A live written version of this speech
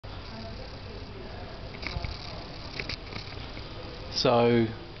So,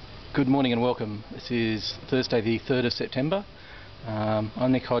 good morning and welcome. This is Thursday the 3rd of September.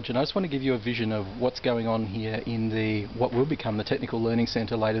 I'm Nick Hodge and I just want to give you a vision of what's going on here in what will become the Technical Learning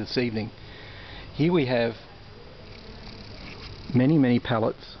Centre later this evening. Here we have many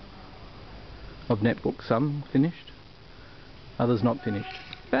pallets of netbooks, some finished, others not finished,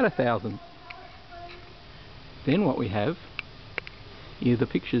 about 1,000. Then what we have are the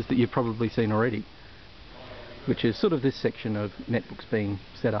pictures that you've probably seen already, which is sort of this section of netbooks being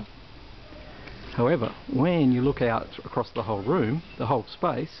set up. However, when you look out across the whole room, the whole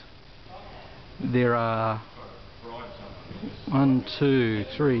space, there are 1, 2,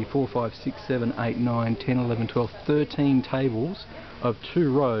 3, 4, 5, 6, 7, 8, 9, 10, 11, 12, 13 tables of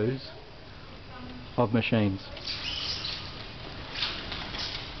 2 rows of machines.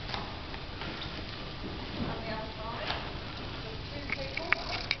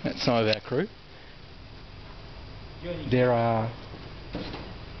 That's some of our crew. There are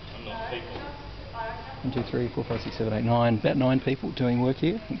 1, 2, 3, 4, 5, 6, 7, 8, 9, about 9 people doing work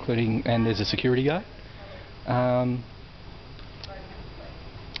here, and there's a security guard.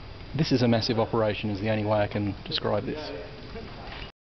 This is a massive operation, is the only way I can describe this.